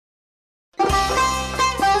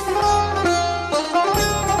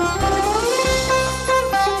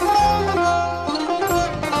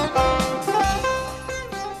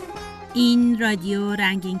رادیو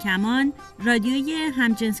رنگین کمان رادیوی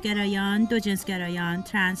همجنسگرایان، دوجنسگرایان،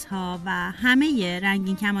 ترنس ها و همه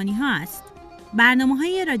رنگین کمانی ها است.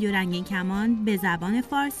 برنامه‌های رادیو رنگین کمان به زبان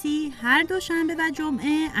فارسی هر دوشنبه و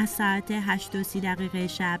جمعه از ساعت 8:30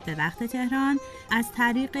 شب به وقت تهران از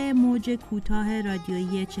طریق موج کوتاه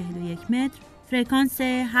رادیویی 41 متر فرکانس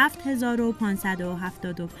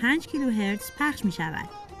 7575 کیلوهرتز پخش می شود.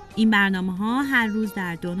 این برنامه‌ها هر روز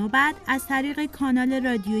در 2 نوبت از طریق کانال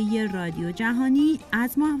رادیویی رادیو جهانی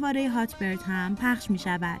از ماهواره هاتبرد هم پخش می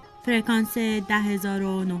شود. فرکانس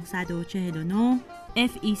 10949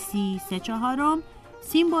 FEC 34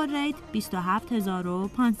 سیمبل ریت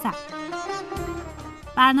 27500.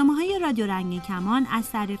 برنامه‌های رادیو رنگین کمان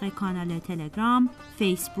از طریق کانال تلگرام،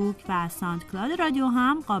 فیسبوک و ساندکلاد رادیو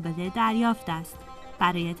هم قابل دریافت است.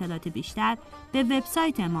 برای اطلاعات بیشتر به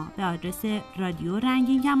وبسایت ما به آدرس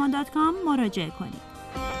radioranginkman.com مراجعه کنید.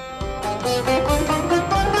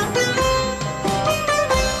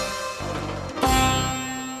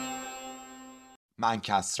 من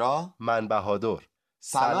کسرا، من بهادر.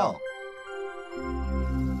 سلام.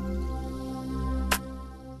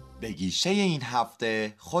 به گیشه این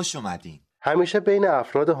هفته خوش اومدین. همیشه بین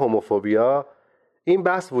افراد هوموفوبیا این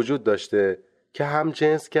بحث وجود داشته که هم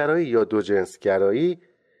جنسگرایی یا دو جنسگرایی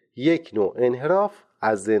یک نوع انحراف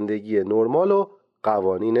از زندگی نرمال و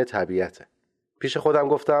قوانین طبیعته. پیش خودم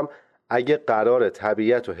گفتم اگه قرار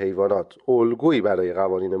طبیعت و حیوانات الگویی برای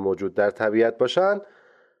قوانین موجود در طبیعت باشن،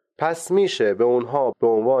 پس میشه به اونها به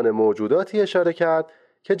عنوان موجوداتی اشاره کرد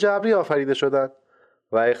که جبری آفریده شدن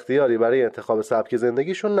و اختیاری برای انتخاب سبک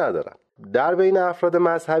زندگیشون ندارن. در بین افراد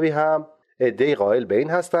مذهبی هم عده‌ای قائل به این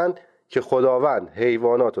هستند که خداوند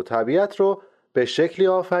حیوانات و طبیعت رو به شکلی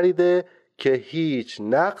آفریده که هیچ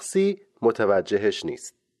نقصی متوجهش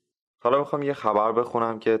نیست. حالا میخوام یه خبر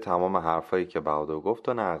بخونم که تمام حرفایی که بهادر گفت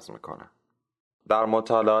رو نقض میکنه. در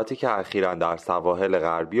مطالعاتی که اخیراً در سواحل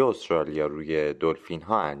غربی استرالیا روی دلفین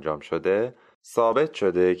ها انجام شده، ثابت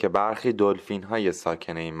شده که برخی دلفین های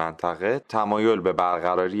ساکن این منطقه تمایل به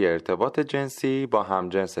برقراری ارتباط جنسی با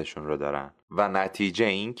همجنسشون رو دارن و نتیجه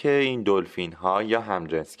این که این دلفین ها یا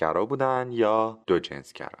همجنسگرا بودن یا دو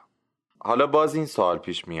جنسگرا. حالا باز این سوال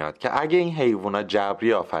پیش میاد که اگه این حیوونا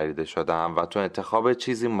جبری آفریده شدن و تو انتخاب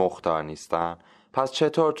چیزی مختار نیستن، پس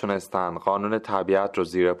چطور تونستن قانون طبیعت رو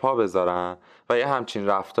زیر پا بذارن و یه همچین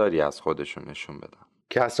رفتاری از خودشون نشون بدن؟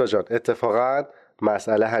 کسرا جان، اتفاقا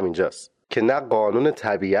مسئله همینجاست که نه قانون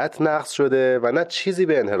طبیعت نقض شده و نه چیزی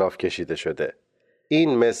به انحراف کشیده شده.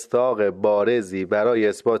 این مصداق بارزی برای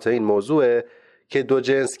اثبات این موضوعه که دو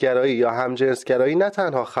جنسگرایی یا هم جنسگرایی نه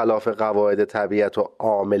تنها خلاف قواعد طبیعت و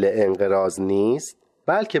عامل انقراض نیست،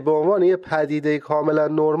 بلکه به عنوان یه پدیده کاملا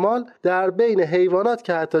نرمال در بین حیوانات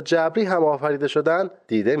که حتی جبری هم آفریده شدن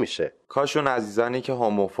دیده میشه. کاشون عزیزانی که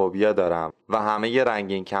هوموفوبیا دارن و همه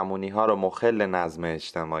رنگین کمونی ها رو مخل نظم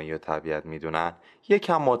اجتماعی و طبیعت میدونن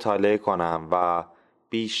یکم مطالعه کنم و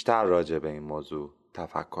بیشتر راجع به این موضوع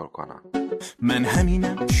تفکر کنم. من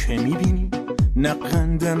همینم که میبینی، نه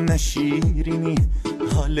قندم نه شیرینی،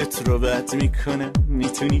 حالت رو بد میکنم،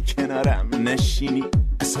 میتونی کنارم نشینی.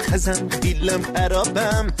 از خزم خیلم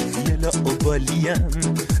خرابم، یه لاوبالیم،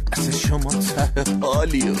 از شما ته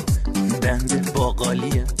حالی و بند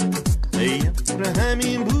باقالیم. یه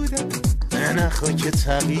همین بودم، نخوا که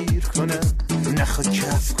تغییر کنم، نخوا که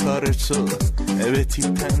افکارتو به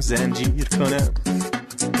تیپم زنجیر کنم.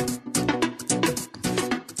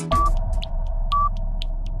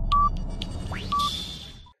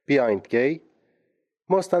 بیایند گی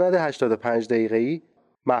مستند 85 دقیقه‌ای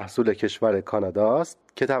محصول کشور کانادا است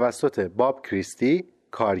که توسط باب کریستی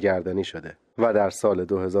کارگردانی شده و در سال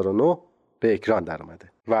 2009 به اکران در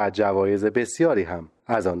اومده و جوایز بسیاری هم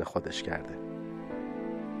از آن خودش کرده.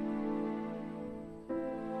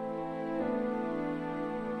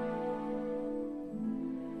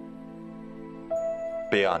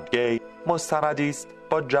 بیایند گی مستندی است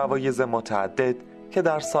با جوایز متعدد که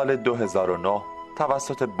در سال 2009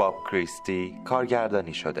 توسط باب کریستی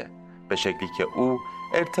کارگردانی شده، به شکلی که او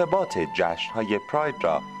ارتباط جشن‌های پراید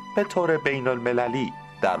را به طور بین المللی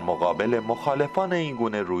در مقابل مخالفان این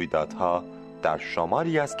گونه رویدادها در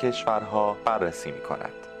شماری از کشورها بررسی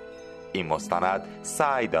می‌کند. این مستند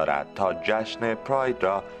سعی دارد تا جشن پراید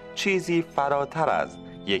را چیزی فراتر از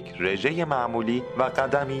یک رژه معمولی و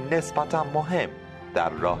قدمی نسبتاً مهم در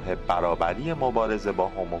راه برابری مبارزه با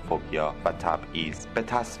هوموفوبیا و تبعیض به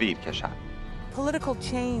تصویر کشد. Political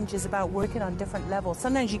change is about working on different levels.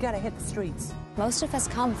 Sometimes you got to hit the streets. Most of us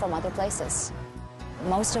come from other places.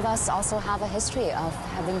 Most of us also have a history of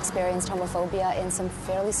having experienced homophobia in some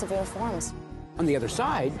fairly severe forms. On the other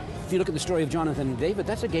side, if you look at the story of Jonathan and David,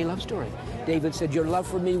 that's a gay love story. David said, your love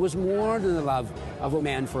for me was more than the love of a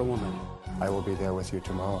man for a woman. I will be there with you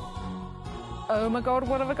tomorrow. Oh my God,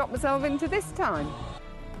 what have I got myself into this time?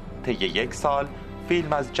 طی یک سال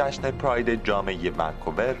فیلم از جشن پراید جامعه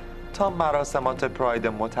ونکوور تا مراسمات پراید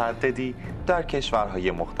متعددی در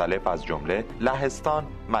کشورهای مختلف از جمله لهستان،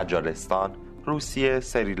 مجارستان، روسیه،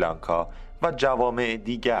 سریلانکا و جوامع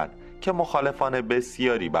دیگر که مخالفان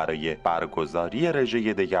بسیاری برای برگزاری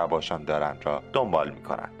رژه دگرباشان دارند را دنبال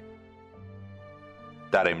می‌کنند.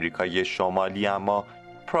 در امریکای شمالی اما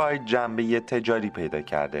پراید جنبه تجاری پیدا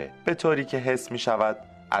کرده، به طوری که حس می‌شود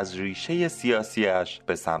از ریشه سیاسیش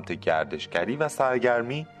به سمت گردشگری و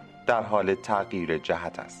سرگرمی در حال تغییر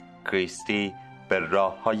جهت است. کریستی به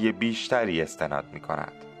راه‌های بیشتری استناد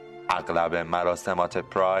می‌کند. اغلب مراسمات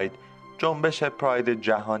پراید جنبش پراید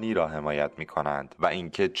جهانی را حمایت می‌کنند و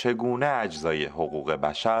اینکه چگونه اجزای حقوق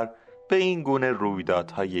بشر به این گونه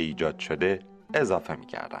رویدادهای ایجاد شده اضافه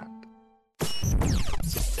می‌کردند.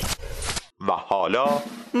 و حالا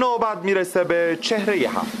نوبت میرسه به چهره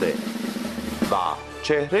هفته و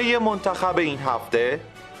چهره منتخب این هفته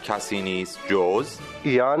کسی نیست جز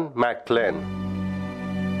ایان مکلن.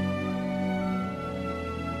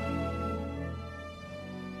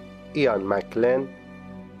 ایان مکلن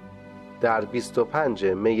در 25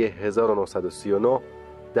 می 1939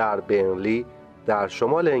 در برنلی در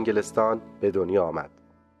شمال انگلستان به دنیا آمد.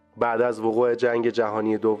 بعد از وقوع جنگ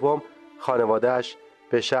جهانی دوم خانواده‌اش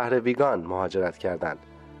به شهر ویگان مهاجرت کردند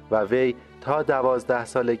و وی تا 12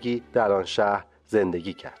 سالگی در آن شهر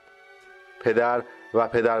زندگی کرد. پدر و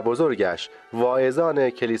پدر بزرگش واعظان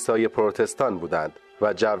کلیسای پروتستان بودند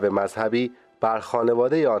و جو مذهبی بر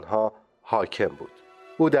خانواده آنها حاکم بود.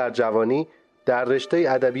 او در جوانی در رشته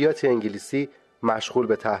ادبیات انگلیسی مشغول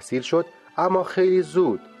به تحصیل شد، اما خیلی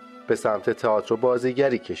زود به سمت تئاتر و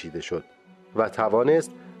بازیگری کشیده شد و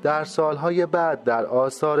توانست در سالهای بعد در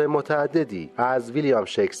آثار متعددی از ویلیام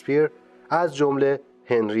شکسپیر از جمله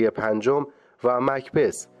هنری پنجم و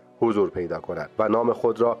مکبث حضور پیدا کند و نام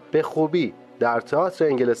خود را به خوبی در تئاتر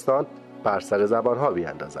انگلستان بر سر زبانها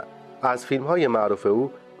بیاندازد. از فیلم‌های معروف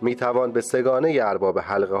او میتوان به سگانه ارباب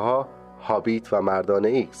حلقه ها، هابیت و مردان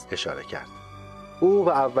ایکس اشاره کرد. او و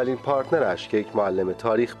اولین پارتنرش که یک معلم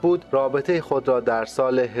تاریخ بود رابطه خود را در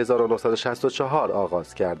سال 1964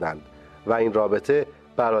 آغاز کردند و این رابطه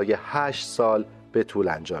برای 8 سال به طول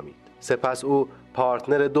انجامید. سپس او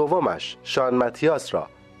پارتنر دومش شان متیاس را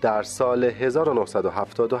در سال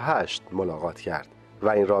 1978 ملاقات کرد و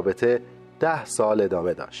این رابطه 10 سال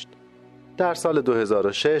ادامه داشت. در سال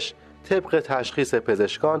 2006 طبق تشخیص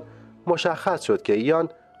پزشکان مشخص شد که ایان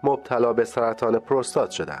مبتلا به سرطان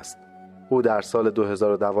پروستات شده است. او در سال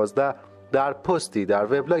 2012 در پستی در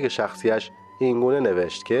وبلاگ شخصیش اینگونه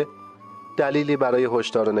نوشت که دلیلی برای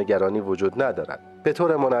هشدار و نگرانی وجود ندارد. به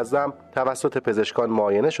طور منظم توسط پزشکان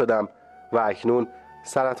معاینه شدم و اکنون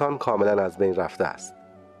سرطان کاملا از بین رفته است.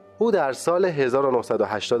 او در سال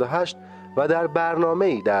 1988 و در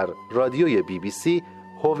برنامه‌ای در رادیوی BBC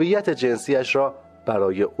هویت جنسیش را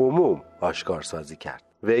برای عموم آشکارسازی کرد.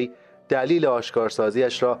 وی دلیل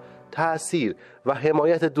آشکارسازیش را تأثیر و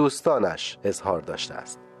حمایت دوستانش اظهار داشته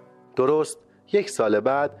است. درست 1 سال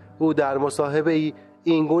بعد او در مصاحبه‌ای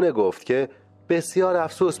اینگونه گفت که بسیار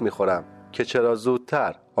افسوس می‌خورم که چرا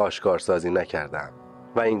زودتر آشکارسازی نکردم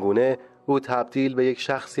و اینگونه او تبدیل به یک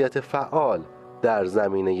شخصیت فعال در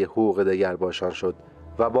زمینه حقوق دگرباشان شد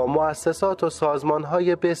و با مؤسسات و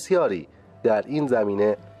سازمان‌های بسیاری در این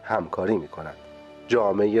زمینه همکاری می‌کند.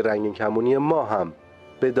 جامعه رنگین کمونی ما هم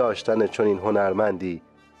به داشتن چنین هنرمندی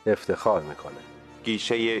افتخار می‌کنه.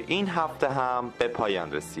 گیشه این هفته هم به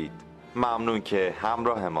پایان رسید. ممنون که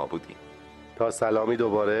همراه ما بودیم. تا سلامی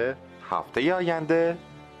دوباره هفته آینده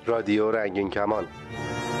رادیو رنگین کمان.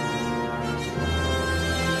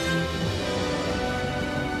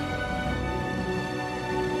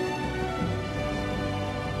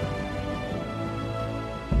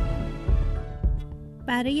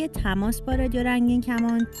 برای تماس با رادیو رنگین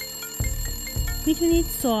کمان میتونید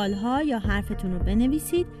سوالها یا حرفتون رو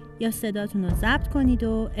بنویسید یا صداتون رو ضبط کنید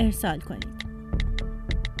و ارسال کنید.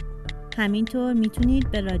 همینطور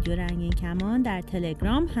میتونید به رادیو رنگین کمان در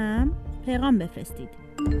تلگرام هم پیغام بفرستید.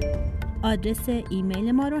 آدرس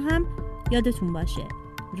ایمیل ما رو هم یادتون باشه: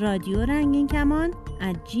 رادیو رنگین کمان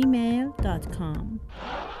 @gmail.com.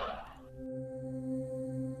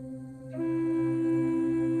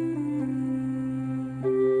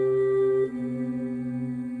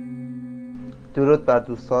 درود بر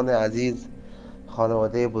دوستان عزیز،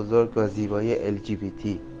 خانواده بزرگ و زیبای LGBT.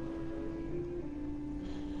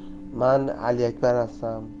 من علی اکبر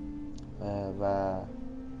هستم و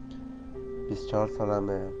 24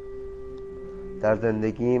 سالمه. در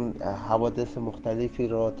زندگیم حوادث مختلفی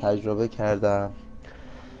رو تجربه کردم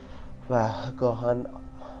و گاهن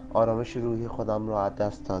آرامش روحی خودم رو از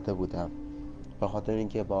دست داده بودم، به خاطر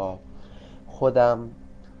اینکه با خودم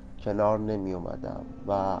کنار نمی اومدم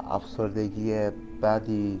و افسردگی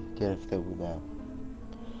بدی گرفته بودم،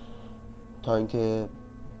 تا اینکه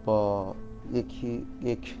با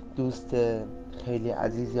یک دوست خیلی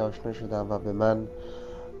عزیزی آشنا شدم و به من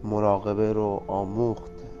مراقبه رو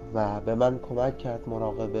آموخت و به من کمک کرد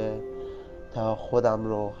مراقبه تا خودم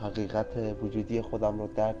رو، حقیقت وجودی خودم رو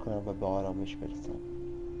درک کنم و به آرامش برسم.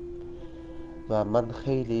 و من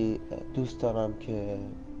خیلی دوست دارم که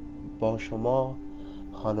با شما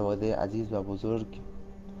خانواده عزیز و بزرگ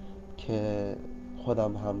که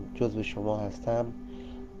خودم هم جزو شما هستم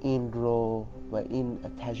این رو و این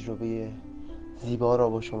تجربه زیبا رو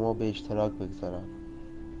با شما به اشتراک بگذارم.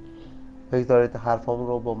 بگذارید حرفام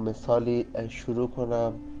رو با مثالی شروع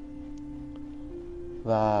کنم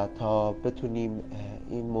و تا بتونیم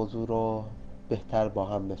این موضوع رو بهتر با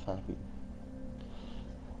هم بفهمیم.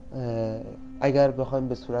 اگر بخوایم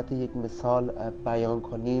به صورت یک مثال بیان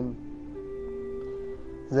کنیم،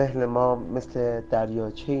 ذهن ما مثل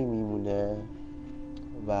دریاچه‌ای میمونه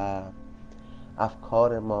و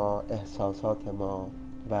افکار ما، احساسات ما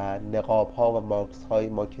و نقاب‌ها و مارکس‌های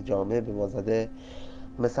ما که جامعه به ما زده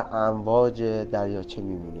مثل امواج دریاچه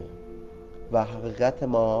میمونه و حقیقت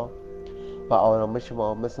ما و آرامش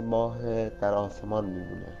ما مثل ماه در آسمان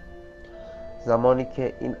میمونه. زمانی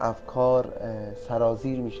که این افکار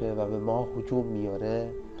سرازیر میشه و به ما هجوم میاره،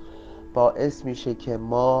 باعث میشه که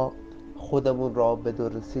ما خودمون را به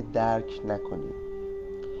درستی درک نکنیم.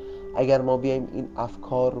 اگر ما بیایم این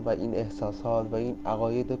افکار و این احساسات و این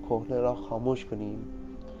عقاید کهنه را خاموش کنیم،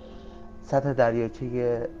 سطح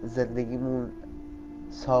دریاچه زندگیمون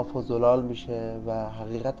صاف و زلال میشه و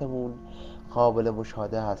حقیقتمون قابل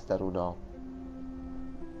مشاهده هست در اونا.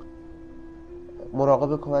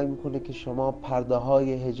 مراقبه کمک میکنه که شما پرده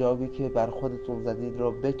های حجابی که بر خودتون زدید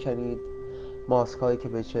رو بکنید، ماسک هایی که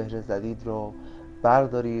به چهره زدید رو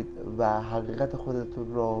بردارید و حقیقت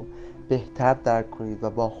خودتون رو بهتر درک کنید و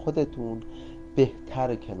با خودتون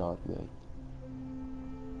بهتر کنار بیایید.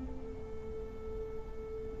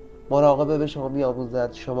 مراقبه به شما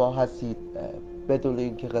میآموزد شما هستید بدون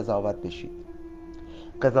اینکه قضاوت بشید.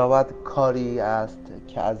 قضاوت کاری است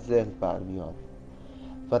که از ذهن برمیاد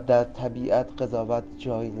و در طبیعت قضاوت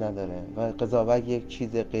جایی نداره و قضاوت یک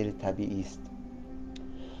چیز غیر طبیعی است.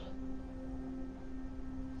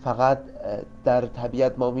 فقط در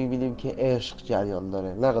طبیعت ما میبینیم که عشق جریان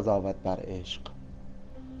داره، نه قضاوت بر عشق.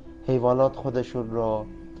 حیوانات خودشون رو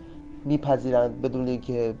میپذیرند بدون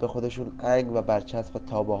اینکه به خودشون انگ و برچسب و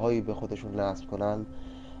تابه هایی به خودشون نصب کنن،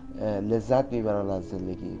 لذت میبرن از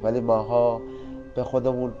زندگی. ولی ماها به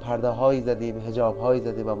خودمون پرده هایی زدیم، حجاب هایی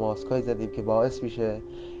زدیم و ماسک هایی زدیم که باعث میشه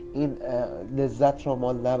این لذت رو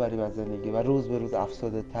ما نبریم از زندگی و روز به روز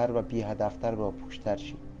افسرده تر و بی هدفتر و پوشتر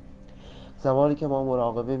شیم. زمانی که ما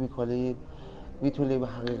مراقبه میکنیم میتونیم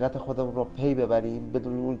حقیقت خودمون رو پی ببریم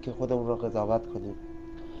بدون اون که خودمون رو قضاوت کنیم،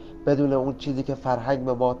 بدون اون چیزی که فرهنگ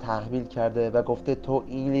به ما تحمیل کرده و گفته تو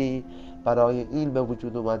اینی، برای این به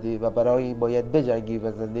وجود اومدی و برای این باید بجنگی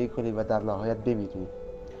و زندگی کنی و در نهایت بمیری.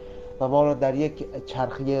 و ما رو در یک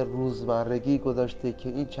چرخه روزمرگی گذاشته که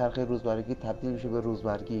این چرخه روزمرگی تبدیل میشه به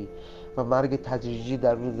روزمرگی و مرگ تدریجی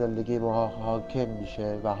در روز زندگی ما حاکم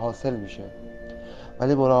میشه و حاصل میشه.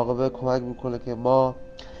 ولی مراقبه کمک میکنه که ما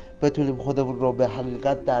بتونیم خودمون رو به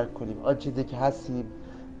حقیقت درک کنیم، آن چیزی که هستیم،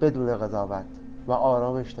 بدون قضاوت و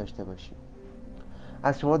آرامش داشته باشیم.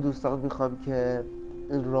 از شما دوستان میخوام که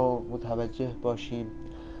این رو متوجه باشیم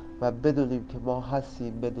و بدونیم که ما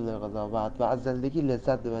هستیم بدون قضاوت و از زندگی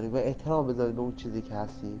لذت ببریم و احترام بذاریم به اون چیزی که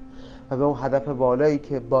هستیم و به اون هدف بالایی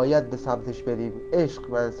که باید به سمتش بریم، عشق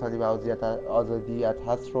و انسانی و آزادیت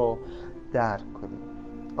هست رو درک کنیم.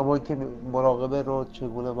 اما اینکه مراقبه رو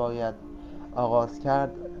چگونه باید آغاز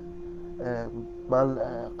کرد، من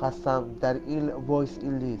قصدم در این وایس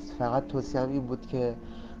این لیست فقط توصیهم این بود که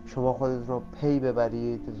شما خودتون رو پی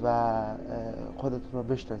ببرید و خودتون رو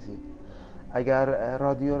بشناسید. اگر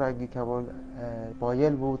رادیو رنگین کمان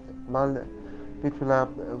مایل بود، من میتونم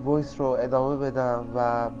وایس رو ادامه بدم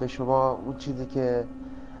و به شما اون چیزی که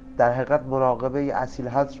در حقیقت مراقبه اصیل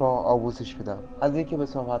هست رو آموزش بدم. از اینکه به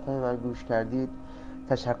صحبت‌های من گوش کردید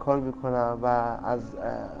تشکر میکنم و از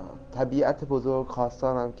طبیعت بزرگ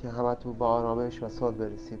خواستارم که همتون با آرامش و صلح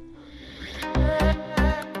برسید.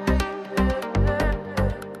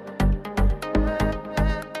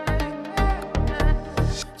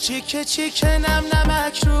 چیکه چیکه نم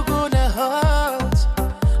نمک رو گونه هات،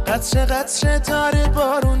 قطره قطره داره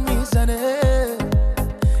بارون میزنه،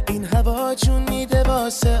 این هوا جون میده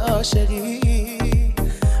واسه عاشقی،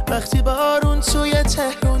 وقتی بارون توی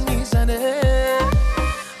تهرون میزنه،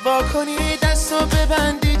 واکنی دست دست و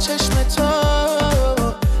ببندی چشم تو،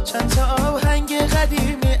 چند تا آهنگ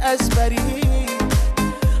قدیمی از بری،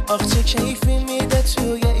 آخ چه کیفی میده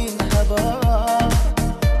توی این هوا،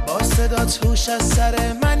 با صدات هوش از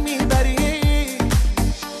سر من میبری،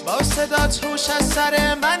 با صدات هوش از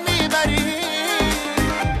سر من میبری.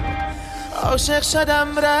 عاشق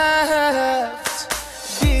شدم رفت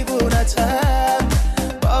دیوونتم،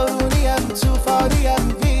 بارونیم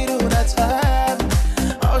توفانیم ویرونتم،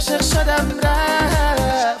 عاشق شدم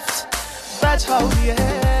رفت بدحالیه،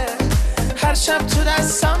 هر شب تو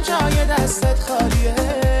دستم جای دستت خالیه.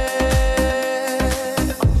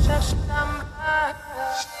 عاشق شدم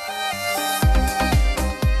رفت.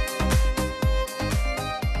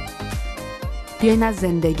 بیاین از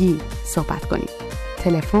زندگی صحبت کنیم.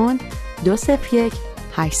 تلفن 201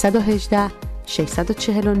 818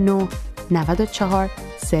 649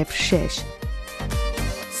 9406.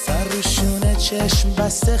 سر روشونه چشم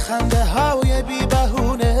بسته خنده های بی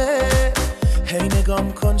بهونه، هی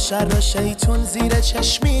نگام کن شر و شیطون زیر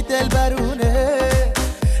چشمی دل برونه،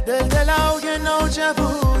 دل دلای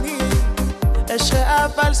نوجوونی عشق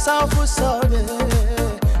اول صاف و ساده،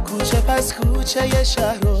 کوچه پس کوچه ی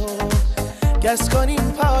شهر رو گز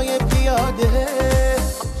کنیم پای پیاده،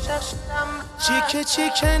 چیکه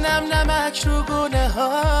چیکه نم نمک رو گونه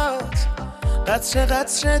هات، قطره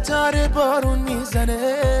قطره داره بارون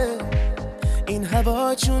میزنه، این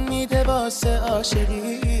هوا جون میده واسه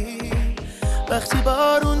عاشقی، وقتی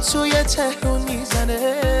بارون توی تهرون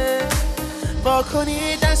میزنه، وا کنی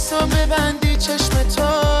دست و ببندی چشم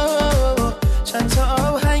تو، چند تا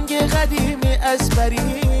آهنگ قدیمی از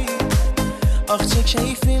بری، آخ چه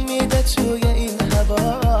کیفی میده توی این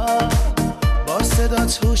هوا، با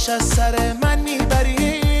صدات هوش از سر من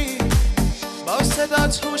میبری، با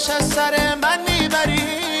صدات هوش از سر من میبری.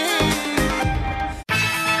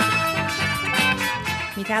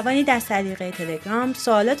 می توانید از طریق تلگرام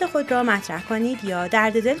سوالات خود را مطرح کنید یا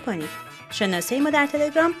درد دل کنید. شناسه ما در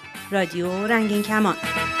تلگرام رادیو رنگین کمان.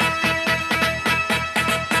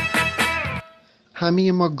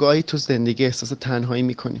 همه ما گاهی تو زندگی احساس تنهایی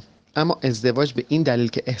میکنیم، اما ازدواج به این دلیل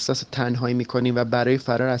که احساس تنهایی میکنیم و برای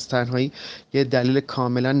فرار از تنهایی یه دلیل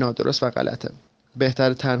کاملا نادرست و غلطه.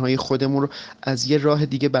 بهتر تنهایی خودمون رو از یه راه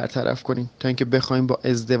دیگه برطرف کنیم تا اینکه بخوایم با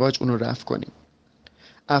ازدواج اون رو رفع کنیم.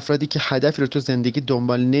 افرادی که هدفی رو تو زندگی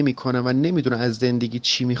دنبال نمی‌کنن و نمیدونن از زندگی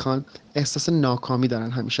چی میخوان، احساس ناکامی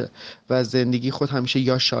دارن همیشه و از زندگی خود همیشه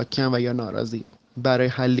یا شاکی‌ان و یا ناراضی. برای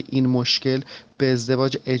حل این مشکل به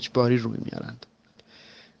ازدواج اجباری روی میارند.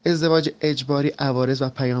 ازدواج اجباری عوارض و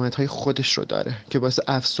پیامدهای خودش رو داره که باعث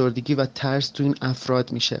افسردگی و ترس تو این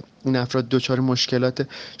افراد میشه. این افراد دچار مشکلات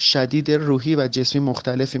شدید روحی و جسمی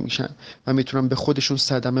مختلفی میشن و میتونن به خودشون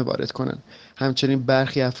صدمه وارد کنن. همچنین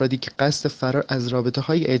برخی افرادی که قصد فرار از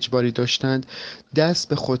رابطه‌های اجباری داشتند دست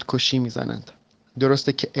به خودکشی میزنند.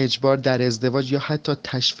 درسته که اجبار در ازدواج یا حتی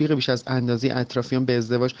تشویق بیش از اندازه اطرافیان به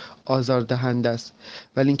ازدواج آزاردهنده است،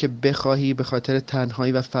 ولی اینکه بخواهی به خاطر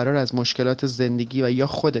تنهایی و فرار از مشکلات زندگی و یا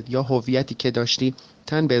خودت یا هویتی که داشتی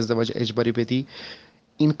تن به ازدواج اجباری بدی،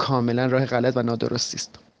 این کاملا راه غلط و نادرستی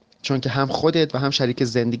است، چون که هم خودت و هم شریک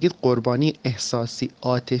زندگیت قربانی احساسی،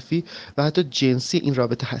 عاطفی و حتی جنسی این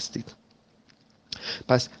رابطه هستید.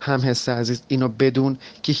 پس هم حس عزیز اینو بدون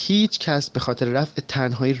که هیچ کس به خاطر رفع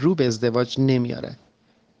تنهایی رو به ازدواج نمیاره.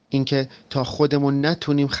 اینکه تا خودمون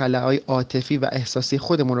نتونیم خلاهای عاطفی و احساسی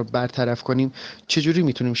خودمون رو برطرف کنیم، چجوری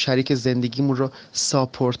میتونیم شریک زندگیمون رو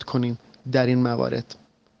ساپورت کنیم در این موارد؟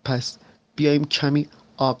 پس بیایم کمی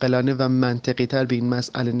عاقلانه و منطقی تر به این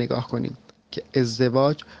مسئله نگاه کنیم که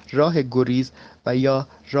ازدواج راه گریز و یا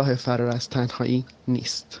راه فرار از تنهایی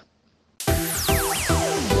نیست.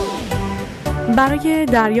 برای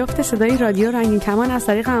دریافت صدای رادیو رنگین کمان از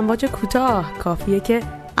طریق امواج کوتاه کافیه که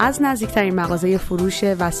از نزدیکترین مغازه فروش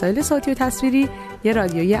وسایل صوتی و تصویری یه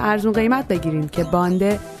رادیوی ارزون قیمت بگیرین که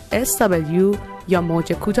باند SW یا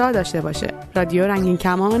موج کوتاه داشته باشه. رادیو رنگین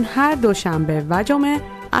کمان هر دوشنبه و جمعه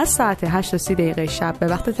از ساعت 8:30 شب به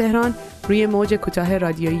وقت تهران روی موج کوتاه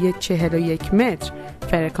رادیویی 41 متر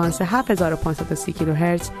فرکانس 7530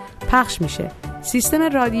 کیلوهرتز پخش میشه.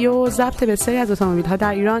 سیستم رادیو ضبط بسیاری از اتومبیل‌ها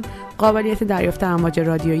در ایران قابلیت دریافت امواج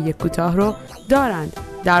رادیویی کوتاه رو دارند.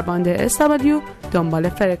 در باند SW دنبال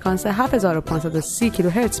فرکانس 7530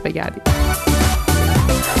 کیلوهرتز بگردید.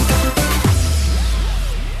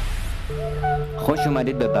 خوش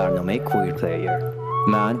اومدید به برنامه کویر پلیر.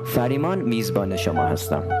 من فریمان میزبان شما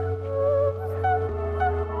هستم.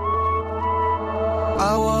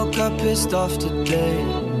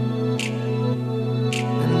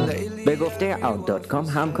 به گفته out.com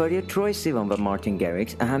همکاری تروی سیوان و مارتین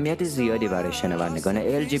گریکس اهمیت زیادی برای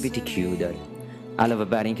شنوندگان LGBTQ داره. علاوه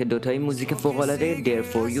بر اینکه دوتایی موزیک فوق‌العاده There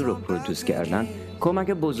For You رو پرودوس کردن،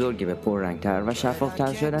 کمک بزرگی به پررنگتر و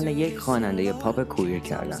شفافتر شدن یک خواننده پاپ کویر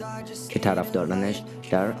کردن که طرفدارانش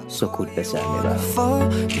در سکوت به سر میبرن.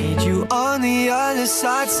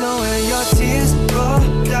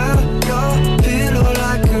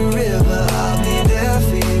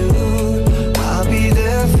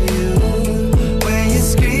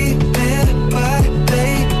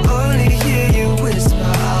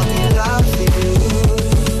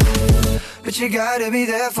 You gotta be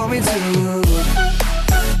there for me too.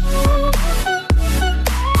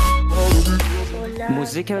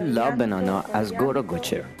 موزیک لا بنانا از گورو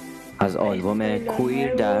گوچر از آلبوم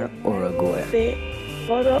کویر در اوروگوئه.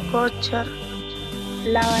 گورو گوچر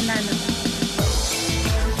لا بنانا.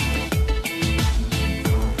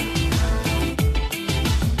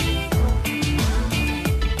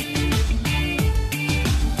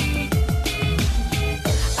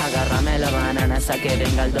 Hasta que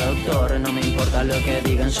venga el doctor, no me importa lo que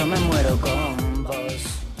digan, yo me muero con vos.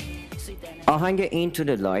 آهنگ Into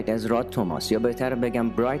the Light از راد توماس یا بهتر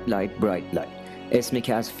بگم Bright Light Bright Light، اسمی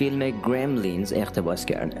که از فیلم گرملینز اقتباس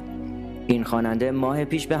کرده. این خواننده ماه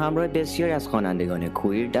پیش به همراه بسیاری از خوانندگان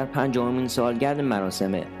کویر در 50مین سالگرد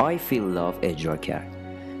مراسم I Feel Love اجرا کرد،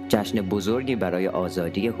 جشن بزرگی برای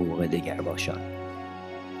آزادی حقوق دگرباشان.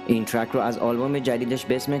 این ترک رو از آلبوم جدیدش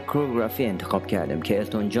به اسم کوریوگرافی انتخاب کردم که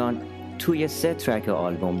التون جان توی 3 ترک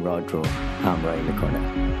آلبوم راد رو همراهی میکنه.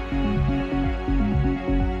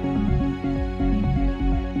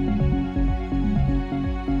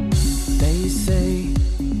 They say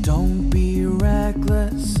don't be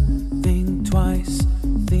reckless, think twice,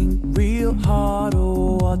 think real hard,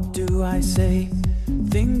 oh what do I say?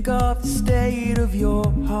 Think of the state of your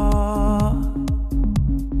heart.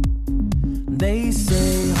 They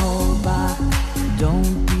say hold back,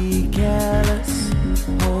 don't be careless,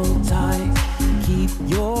 hold tight, keep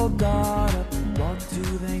your guard up, what do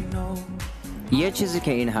they know? یه چیزی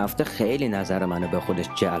که این هفته خیلی نظر منو به خودش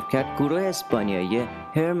جلب کرد گروه اسپانیایی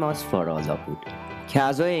هرماس فارازا بود که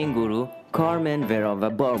اعضای این گروه کارمن، ورا و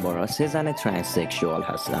باربارا 3 زن ترانسکشوال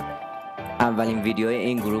هستن. اولین ویدیوی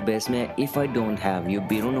این گروه به اسم If I Don't Have You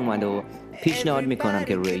بیرون اومده و پیشنهاد میکنم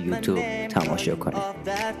که روی یوتیوب تماشا کنید.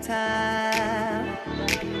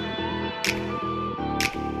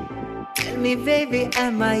 Tell me baby,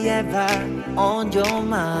 am I ever on your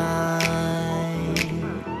mind?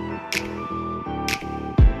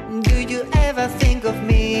 Do you ever think of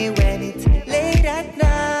me when it's late at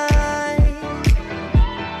night?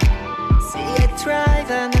 See I tried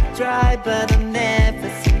and I tried but I never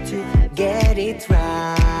seem to get it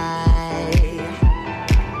right.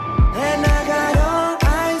 And I got all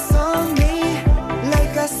eyes on me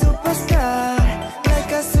like a superstar,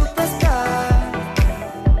 like a superstar.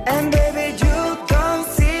 And baby you don't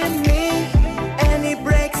see me and it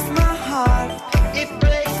breaks my heart, it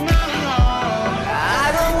breaks my heart. I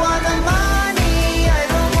don't want the money, I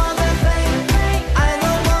don't want the fame, I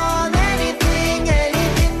don't want anything,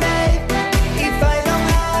 anything babe, if I don't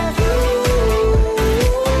have you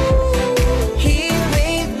here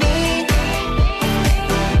with me.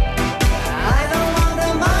 I don't want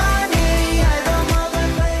the money, I don't want the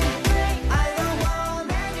fame, I don't want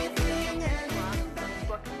anything,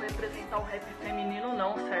 representar o rap feminino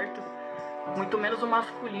não, certo? Muito menos o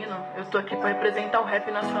masculino. Eu tô aqui pra representar o rap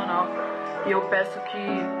nacional. E eu peço que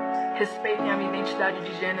respeitem a minha identidade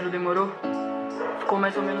de gênero, demorou? Ficou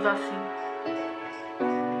mais ou menos assim.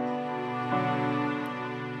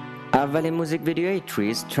 اولین موزیک ویدیوی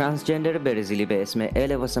تریز ترانسجندر برزیلی به اسم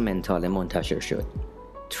الواسا منتال منتشر شد.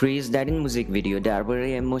 تریز در این موزیک ویدیو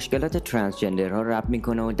درباره مشکلات ترانسجندرها رپ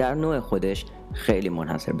میکنه و در نوع خودش خیلی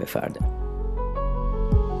منحصر به فرده.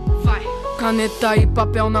 Caneta e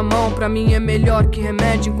papel na mão, pra mim é melhor que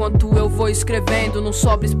remédio. Enquanto eu vou escrevendo, não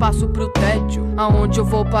sobra espaço pro tédio. Aonde eu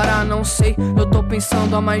vou parar, não sei. Eu tô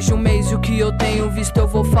pensando há mais de um mês. E o que eu tenho visto, eu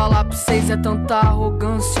vou falar pra vocês. É tanta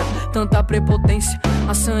arrogância, tanta prepotência.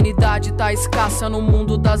 A sanidade tá escassa no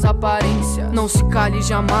mundo das aparências. Não se cale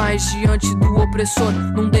jamais diante do opressor.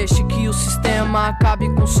 Não deixe que o sistema acabe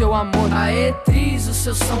com seu amor. Aê, Tris, o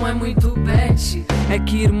seu som é muito bete. É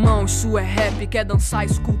que, irmão, isso é rap. Quer dançar,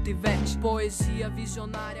 escuta e vete. Poesia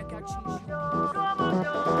visionária que atingiu.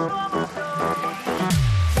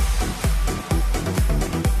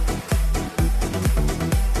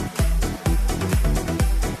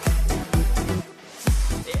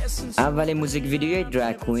 اولین موزیک ویدیوی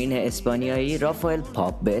درگ کوین اسپانیایی رافائل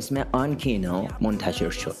پاپ به اسم آنکینو منتشر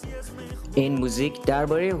شد. این موزیک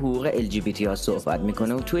درباره حقوق LGBT ها صحبت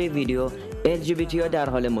میکنه و توی ویدیو LGBT ها در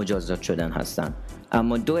حال مجازات شدن هستن.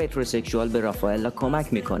 اما دو هتروسکسوال به رافائلا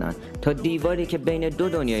کمک میکنن تا دیواری که بین دو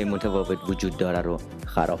دنیای متفاوت وجود داره رو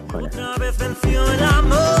خراب کنه.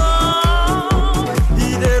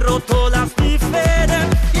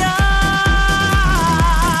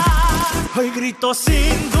 Hoy grito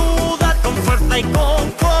sin duda, con fuerza y con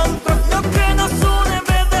control, lo que nos une en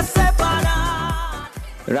vez de separar.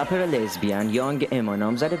 رپر لزبیان یانگ اما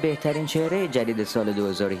نامزد بهترین چهره جدید سال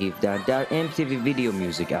 2017 در MTV ویدیو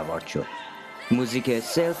میوزیک اوارد شد. موزیک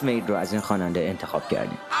سلف مید رو از این خواننده انتخاب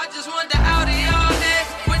کردیم.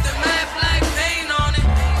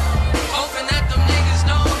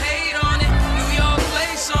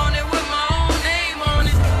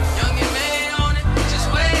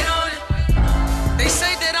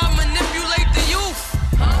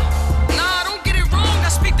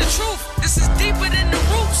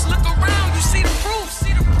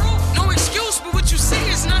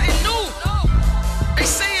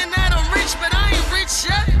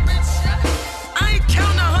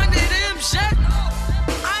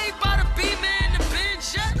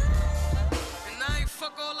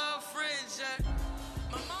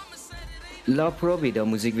 لا پروویدا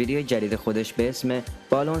موزیک ویدیو جدید خودش به اسم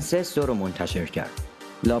بالونسستو رو منتشر کرد.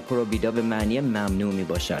 لا پروویدا به معنی ممنوع می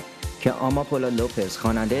باشد که آماپولا لوپز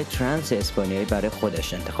خواننده ترنس اسپانیایی برای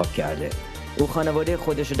خودش انتخاب کرده. او خانواده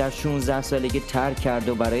خودش رو در 16 سالگی ترک کرد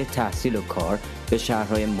و برای تحصیل و کار به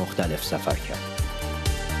شهرهای مختلف سفر کرد.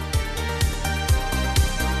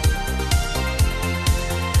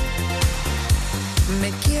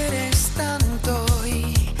 Me quieres tanto y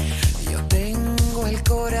yo tengo el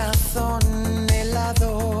corazón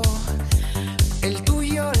helado. El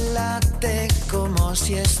tuyo late como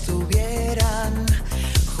si estuvieran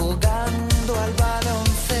jugando al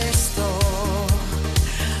baloncesto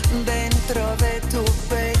dentro de tu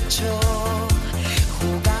pecho,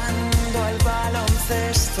 jugando al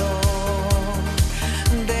baloncesto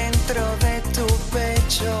dentro de tu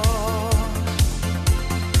pecho.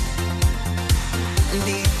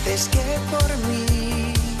 Dices que por mí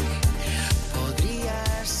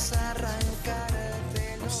podrías arrancarte.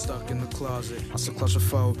 I'm stuck in the closet, I'm so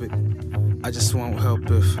claustrophobic. I just won't help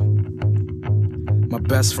if my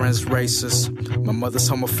best friend's racist, my mother's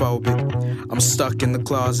homophobic. I'm stuck in the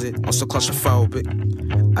closet, I'm so claustrophobic.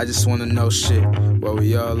 I just wanna know shit, well we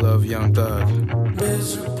all love Young Thug.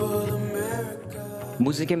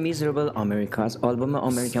 موزیک میزربل امریکا از آلبوم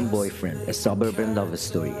امریکن بویفرند A Suburban Love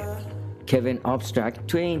Story. کوین ابسترکت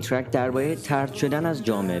توی این ترک درباره طرد شدن از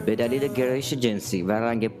جامعه به دلیل گرایش جنسی و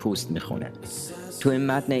رنگ پوست میخونه. توی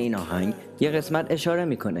متن این آهنگ یه قسمت اشاره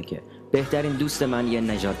میکنه که بهترین دوست من یه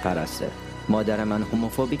نژاد پرسته، مادر من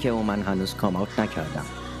هوموفوبیکه و من هنوز کام اوت نکردم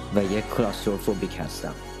و یه کلاستروفوبیک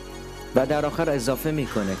هستم. و در آخر اضافه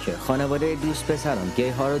میکنه که خانواده دوست پسرم گی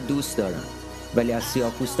ها رو دوست دارن ولی از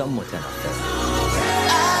سیاه‌پوستان متنفرن.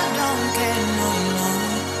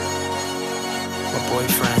 My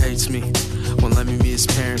boyfriend hates me, won't let me meet his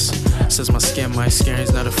parents. Says my skin might scare,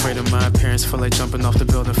 he's not afraid of my appearance. Feel like jumping off the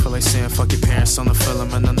building, feel like saying fuck your parents on the film.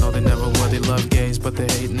 And I know they never will, they love gays, but they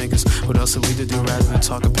hate niggas. What else are we to do rather than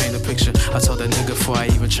talk and paint a picture? I told that nigga before I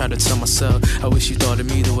even tried to tell myself, I wish you thought of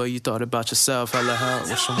me the way you thought about yourself. Hella hell,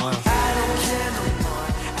 wish him well.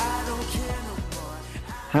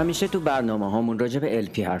 همیشه تو برنامه هامون راجع به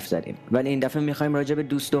LP حرف زدیم ولی این دفعه میخوایم راجع به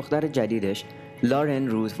دوست دختر جدیدش لارن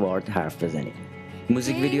روز وارد حرف بزنیم.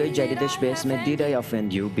 موزیک ویدیوی جدیدش به اسم Did I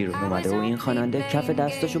Offend You بیرون اومده و این خواننده کف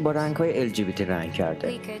دستاشو با رنگ‌های LGBT رنگ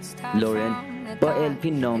کرده. لورن با LP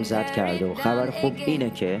نامزد کرده و خبر خوب اینه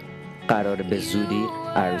که قراره به زودی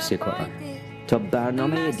عروسی کنن. تا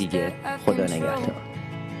برنامه دیگه خدا نگهدار.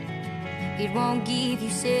 It won't give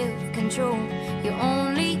you self-control. You're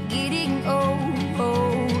only getting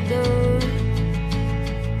older.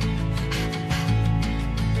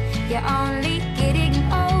 You're only getting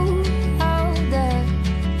older.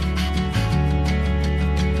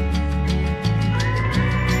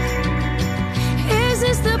 Is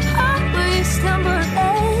this the part where you stumble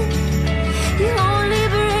and you're only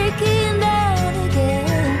breaking down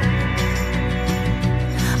again?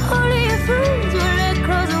 Only your fools will let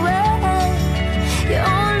cross away. You're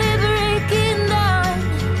only breaking down.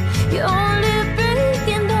 You're only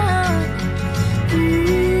breaking down.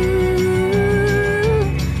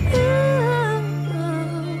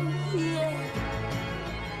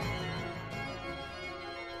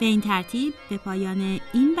 به این ترتیب به پایان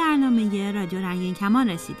این برنامه رادیو رنگین کمان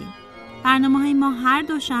رسیدیم. برنامه‌های ما هر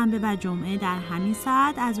دوشنبه و جمعه در همین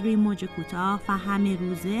ساعت از روی موج کوتاه و همه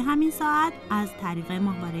روزه همین ساعت از طریق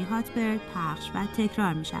ماهواره هاتبرد پخش و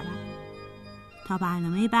تکرار می‌شود. تا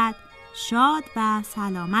برنامه بعد شاد و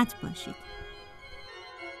سلامت باشید.